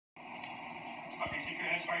Okay, keep your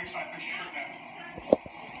hands by your side. Push your shirt down.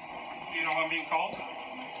 You know I'm being called?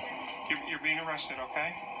 No, sir. You're being arrested,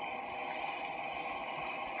 okay?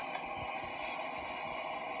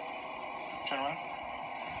 Turn around.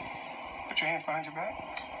 Put your hands behind your back.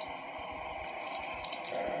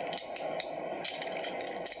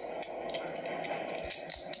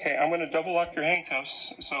 Okay, I'm going to double lock your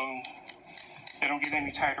handcuffs so they don't get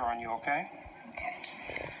any tighter on you, okay? Okay.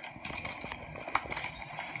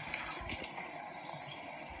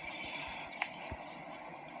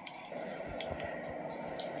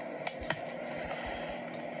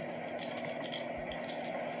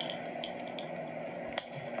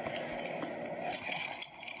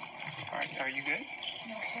 All right, are you good?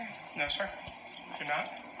 No, sir. No, sir? You're not?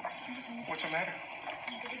 What's the matter?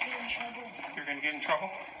 I'm going to get in trouble. You're going to get in trouble?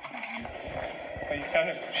 Well, you kind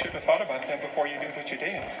of should have thought about that before you did what you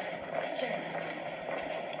did. Sir.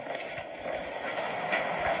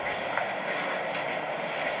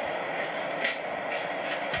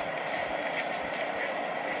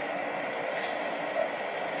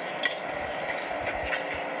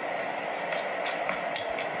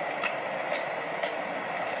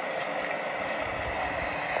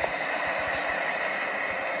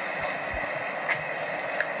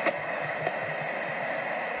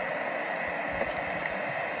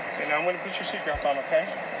 Okay, now I'm going to put your seatbelt on, okay?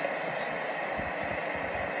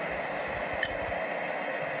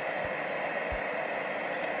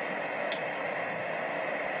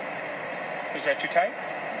 Is that too tight?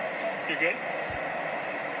 No, sir. You good?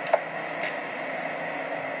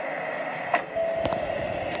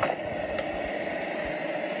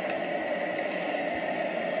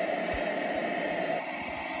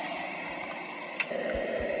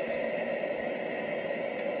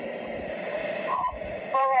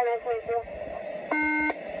 All right,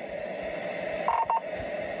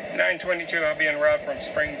 922, I'll be en route from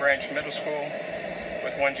Spring Branch Middle School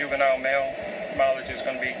with one juvenile male. Mileage is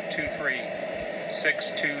going to be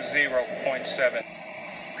 23620.7.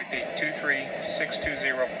 Repeat,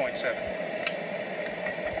 23620.7.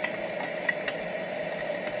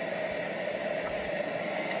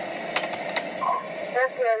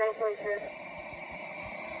 That's good, 922.